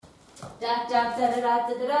I've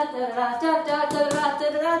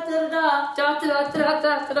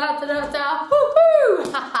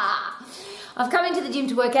come into the gym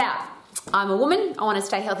to work out. I'm a woman. I want to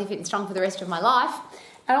stay healthy, fit and strong for the rest of my life.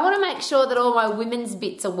 And I want to make sure that all my women's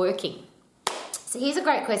bits are working. So here's a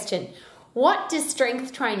great question. What does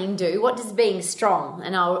strength training do? What does being strong?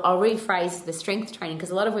 And I'll rephrase the strength training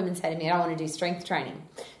because a lot of women say to me, I don't want to do strength training.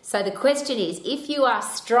 So the question is, if you are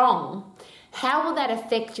strong, how will that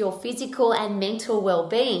affect your physical and mental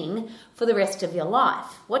well-being for the rest of your life?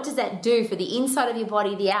 What does that do for the inside of your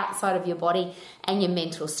body, the outside of your body, and your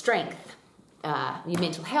mental strength, your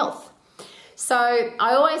mental health? So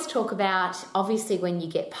I always talk about, obviously, when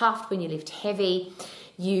you get puffed, when you lift heavy,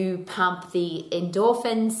 you pump the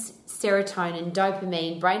endorphins, serotonin,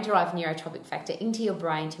 dopamine, brain-derived neurotropic factor into your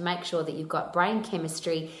brain to make sure that you've got brain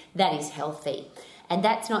chemistry that is healthy. And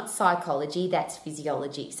that's not psychology, that's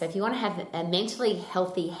physiology. So if you want to have a mentally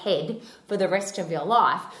healthy head for the rest of your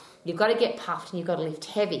life, you've got to get puffed and you've got to lift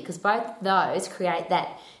heavy because both those create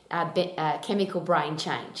that chemical brain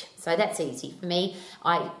change. So that's easy for me.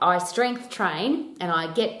 I strength train and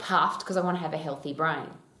I get puffed because I want to have a healthy brain.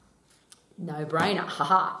 No brainer,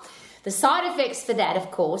 haha. The side effects for that,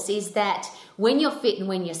 of course, is that when you're fit and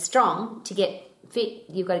when you're strong, to get fit,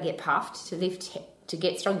 you've got to get puffed. To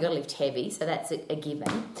get strong, you've got to lift heavy, so that's a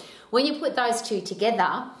given. When you put those two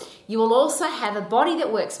together, you will also have a body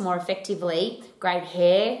that works more effectively, great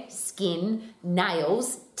hair, skin,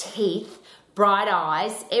 nails, teeth, bright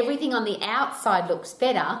eyes, everything on the outside looks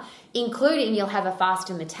better, including you'll have a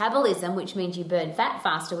faster metabolism, which means you burn fat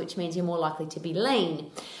faster, which means you're more likely to be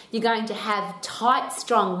lean. You're going to have tight,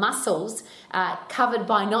 strong muscles covered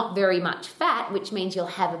by not very much fat, which means you'll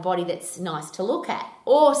have a body that's nice to look at.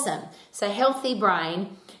 Awesome. So healthy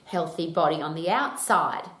brain, healthy body on the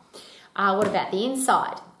outside. What about the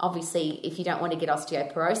inside? Obviously, if you don't want to get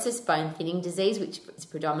osteoporosis, bone thinning disease, which is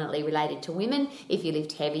predominantly related to women, if you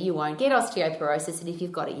lift heavy, you won't get osteoporosis, and if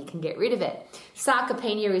you've got it, you can get rid of it.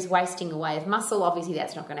 Sarcopenia is wasting away of muscle. Obviously,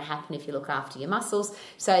 that's not going to happen if you look after your muscles,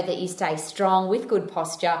 so that you stay strong with good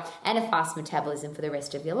posture and a fast metabolism for the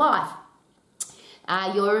rest of your life.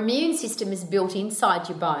 Your immune system is built inside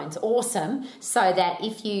your bones. Awesome. So that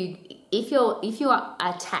if you are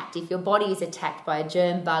attacked, if your body is attacked by a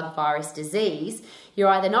germ, bug, virus, disease, you're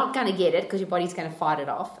either not going to get it because your body's going to fight it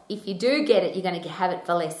off. If you do get it, you're going to have it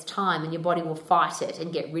for less time and your body will fight it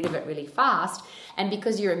and get rid of it really fast. And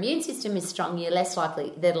because your immune system is strong, you're less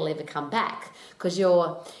likely that it'll ever come back because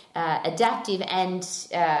your adaptive and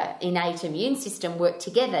innate immune system work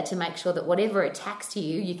together to make sure that whatever attacks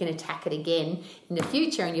you, you can attack it again in the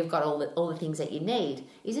future and you've got all the things that you need.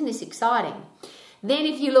 Isn't this exciting? Then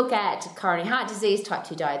if you look at coronary heart disease, type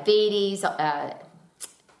 2 diabetes,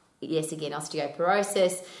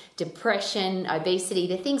 osteoporosis, depression, obesity,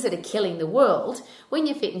 the things that are killing the world, when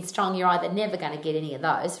you're fit and strong, you're either never going to get any of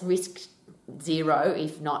those, risk zero,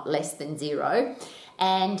 if not less than zero.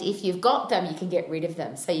 And if you've got them, you can get rid of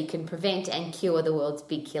them. So you can prevent and cure the world's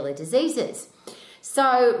big killer diseases.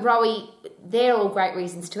 So, Rowie, they're all great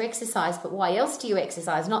reasons to exercise, but why else do you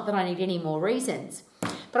exercise? Not that I need any more reasons.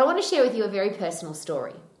 But I want to share with you a very personal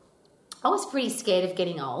story. I was pretty scared of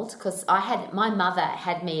getting old because my mother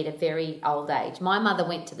had me at a very old age. My mother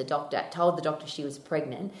went to the doctor, told the doctor she was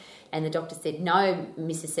pregnant, and the doctor said, no,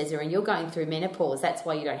 Mrs. Cesarin, you're going through menopause. That's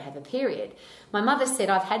why you don't have a period. My mother said,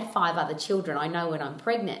 I've had 5 other children. I know when I'm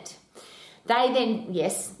pregnant. They then,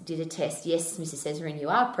 did a test. Yes, Mrs. Cesarin, you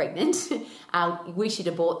are pregnant. We should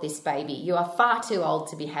abort this baby. You are far too old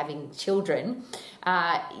to be having children.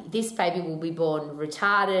 This baby will be born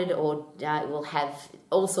retarded or will have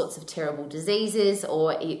all sorts of terrible diseases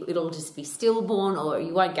or it'll just be stillborn or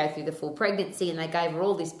you won't go through the full pregnancy, and they gave her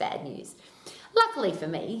all this bad news. Luckily for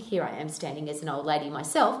me, here I am standing as an old lady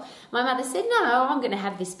myself, my mother said, no, I'm going to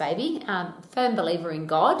have this baby. Firm believer in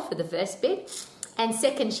God for the first bit. And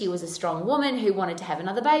second, she was a strong woman who wanted to have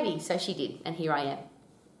another baby. So she did, and here I am.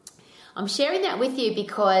 I'm sharing that with you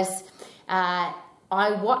because I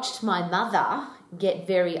watched my mother get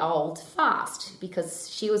very old fast because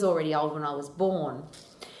she was already old when I was born.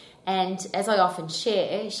 And as I often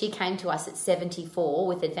share, she came to us at 74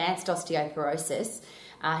 with advanced osteoporosis.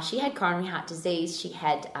 She had coronary heart disease, she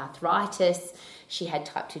had arthritis, she had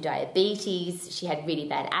type 2 diabetes, she had really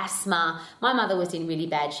bad asthma. My mother was in really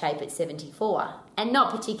bad shape at 74 and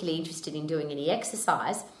not particularly interested in doing any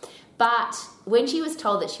exercise. But when she was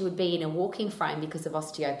told that she would be in a walking frame because of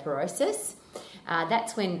osteoporosis,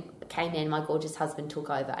 that's when K-Man, my gorgeous husband,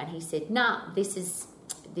 took over and he said, nah, this is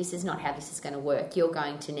this is not how this is going to work. You're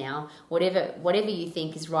going to now, whatever you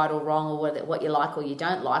think is right or wrong, or what you like or you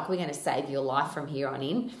don't like, we're going to save your life from here on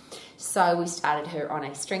in. So we started her on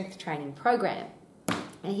a strength training program.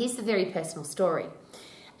 And here's the very personal story.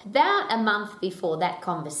 About a month before that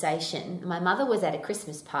conversation, my mother was at a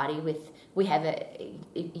Christmas party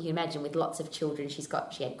you imagine, with lots of children. She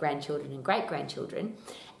had grandchildren and great-grandchildren.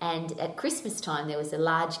 And at Christmas time, there was a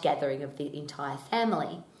large gathering of the entire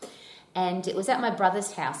family. And it was at my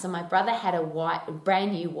brother's house. And my brother had a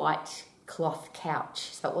brand new white cloth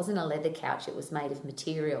couch. So it wasn't a leather couch. It was made of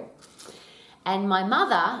material. And my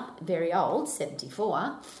mother, very old,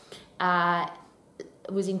 74,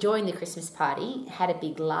 was enjoying the Christmas party, had a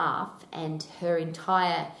big laugh, and her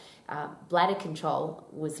entire bladder control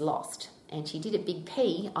was lost. And she did a big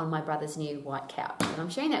pee on my brother's new white couch. And I'm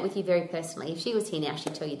sharing that with you very personally. If she was here now,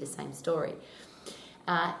 she'd tell you the same story.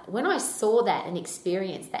 When I saw that and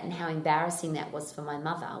experienced that and how embarrassing that was for my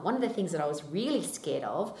mother, one of the things that I was really scared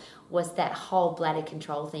of was that whole bladder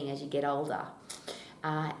control thing as you get older.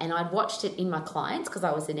 And I'd watched it in my clients, because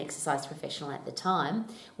I was an exercise professional at the time,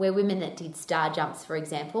 where women that did star jumps, for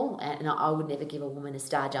example, and I would never give a woman a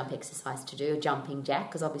star jump exercise to do, a jumping jack,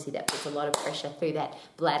 because obviously that puts a lot of pressure through that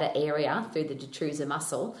bladder area, through the detrusor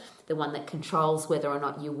muscle, the one that controls whether or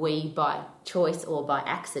not you wee by choice or by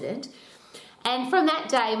accident. And from that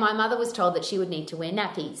day, my mother was told that she would need to wear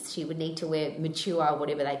nappies. She would need to wear mature,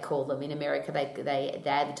 whatever they call them. In America, they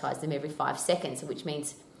advertise them every 5 seconds, which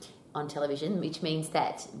means on television, which means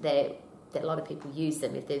that a lot of people use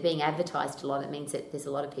them. If they're being advertised a lot, it means that there's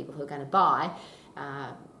a lot of people who are going to buy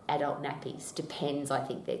adult nappies. Depends, I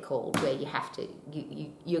think they're called, where you have to,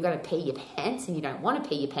 you're going to pee your pants and you don't want to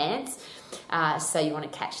pee your pants, so you want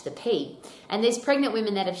to catch the pee. And there's pregnant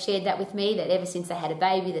women that have shared that with me, that ever since they had a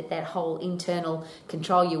baby, that whole internal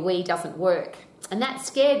control your wee doesn't work. And that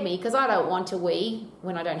scared me, because I don't want to wee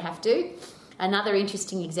when I don't have to. Another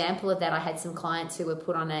interesting example of that, I had some clients who were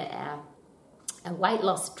put on a weight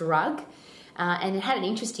loss drug, and it had an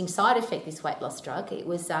interesting side effect, this weight loss drug. It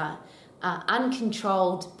was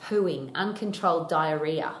uncontrolled pooing, uncontrolled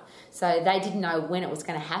diarrhea. So they didn't know when it was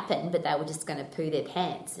going to happen, but they were just going to poo their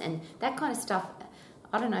pants. And that kind of stuff,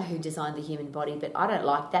 I don't know who designed the human body, but I don't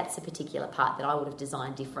like, that's a particular part that I would have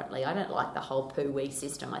designed differently. I don't like the whole poo-wee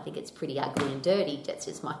system. I think it's pretty ugly and dirty. That's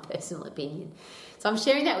just my personal opinion. So I'm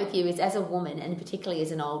sharing that with you as a woman, and particularly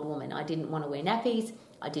as an old woman. I didn't want to wear nappies.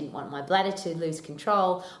 I didn't want my bladder to lose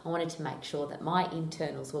control. I wanted to make sure that my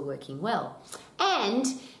internals were working well. And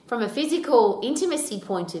from a physical intimacy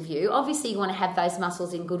point of view, obviously you want to have those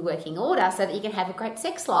muscles in good working order so that you can have a great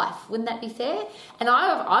sex life. Wouldn't that be fair? And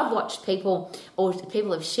I've watched people, or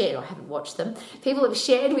people have shared, I haven't watched them, people have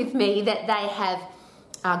shared with me that they have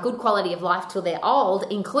good quality of life till they're old,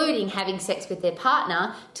 including having sex with their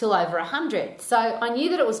partner till over 100. So I knew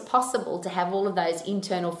that it was possible to have all of those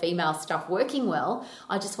internal female stuff working well.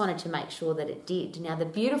 I just wanted to make sure that it did. Now, the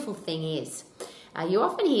beautiful thing is, you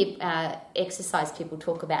often hear exercise people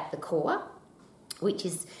talk about the core, which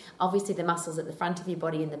is obviously the muscles at the front of your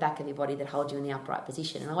body and the back of your body that hold you in the upright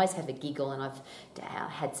position. And I always have a giggle, and I've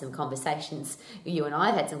had some conversations, you and I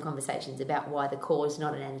have had some conversations about why the core is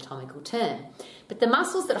not an anatomical term. But the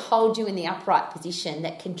muscles that hold you in the upright position,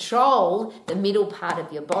 that control the middle part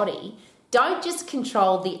of your body, don't just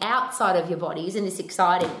control the outside of your body. Isn't this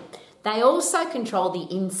exciting? They also control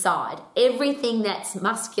the inside, everything that's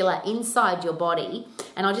muscular inside your body.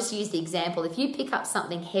 And I'll just use the example. If you pick up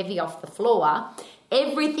something heavy off the floor,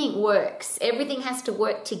 everything works. Everything has to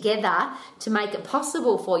work together to make it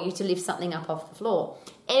possible for you to lift something up off the floor.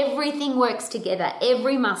 Everything works together.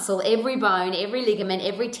 Every muscle, every bone, every ligament,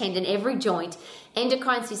 every tendon, every joint,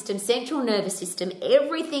 endocrine system, central nervous system,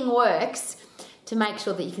 everything works to make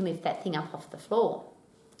sure that you can lift that thing up off the floor.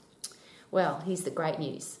 Well, here's the great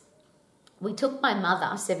news. We took my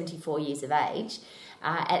mother, 74 years of age.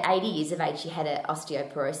 At 80 years of age, she had an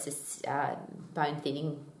osteoporosis bone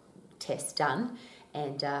thinning test done,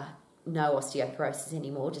 and no osteoporosis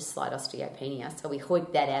anymore, just slight osteopenia. So we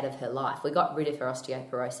hoiked that out of her life. We got rid of her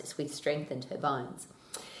osteoporosis. We strengthened her bones.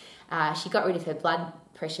 She got rid of her blood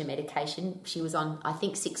pressure medication. She was on, I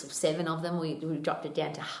think, 6 or 7 of them. We dropped it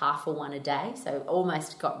down to half a one a day, so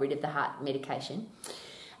almost got rid of the heart medication.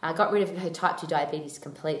 Got rid of her type 2 diabetes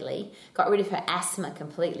completely, got rid of her asthma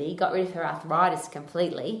completely, got rid of her arthritis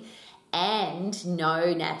completely, and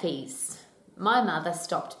no nappies. My mother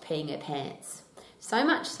stopped peeing her pants. So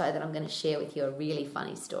much so that I'm going to share with you a really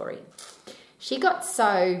funny story. She got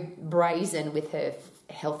so brazen with her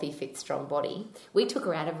healthy, fit, strong body. We took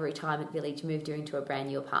her out of a retirement village, moved her into a brand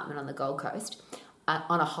new apartment on the Gold Coast.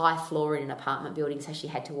 on a high floor in an apartment building, so she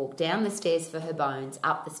had to walk down the stairs for her bones,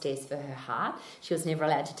 up the stairs for her heart. She was never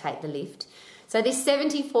allowed to take the lift. So this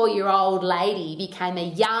 74-year-old lady became a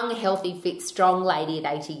young, healthy, fit, strong lady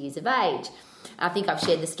at 80 years of age. I think I've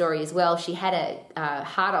shared the story as well. She had a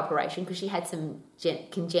heart operation because she had some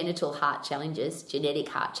congenital heart challenges, genetic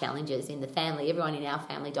heart challenges in the family. Everyone in our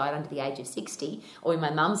family died under the age of 60, or in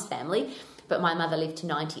my mum's family. But my mother lived to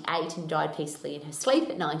 98 and died peacefully in her sleep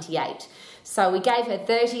at 98. So we gave her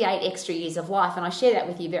 38 extra years of life, and I share that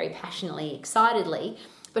with you very passionately, excitedly.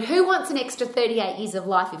 But who wants an extra 38 years of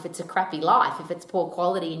life if it's a crappy life, if it's poor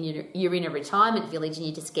quality and you're in a retirement village and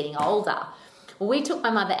you're just getting older? Well, we took my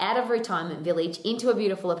mother out of a retirement village into a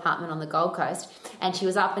beautiful apartment on the Gold Coast, and she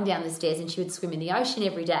was up and down the stairs and she would swim in the ocean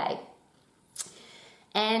every day.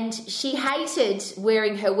 And she hated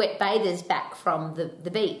wearing her wet bathers back from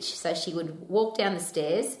the beach. So she would walk down the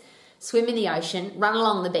stairs, swim in the ocean, run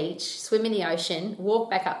along the beach, swim in the ocean, walk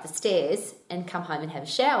back up the stairs and come home and have a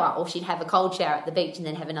shower. Or she'd have a cold shower at the beach and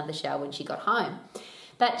then have another shower when she got home.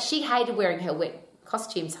 But she hated wearing her wet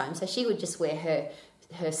costumes home, so she would just wear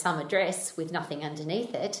her summer dress with nothing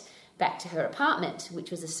underneath it back to her apartment, which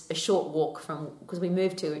was a short walk from, because we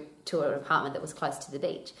moved to an apartment that was close to the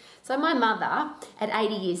beach. So my mother, at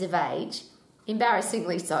 80 years of age,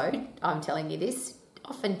 embarrassingly so, I'm telling you this,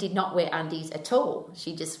 often did not wear undies at all.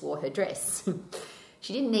 She just wore her dress.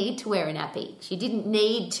 She didn't need to wear a nappy. She didn't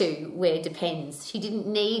need to wear Depends. She didn't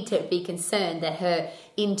need to be concerned that her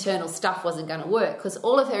internal stuff wasn't going to work, because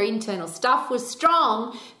all of her internal stuff was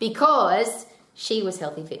strong because she was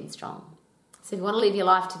healthy, fit and strong. So if you want to live your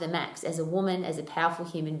life to the max as a woman, as a powerful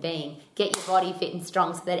human being, get your body fit and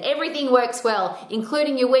strong so that everything works well,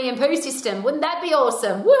 including your wee and poo system. Wouldn't that be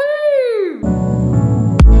awesome? Woohoo!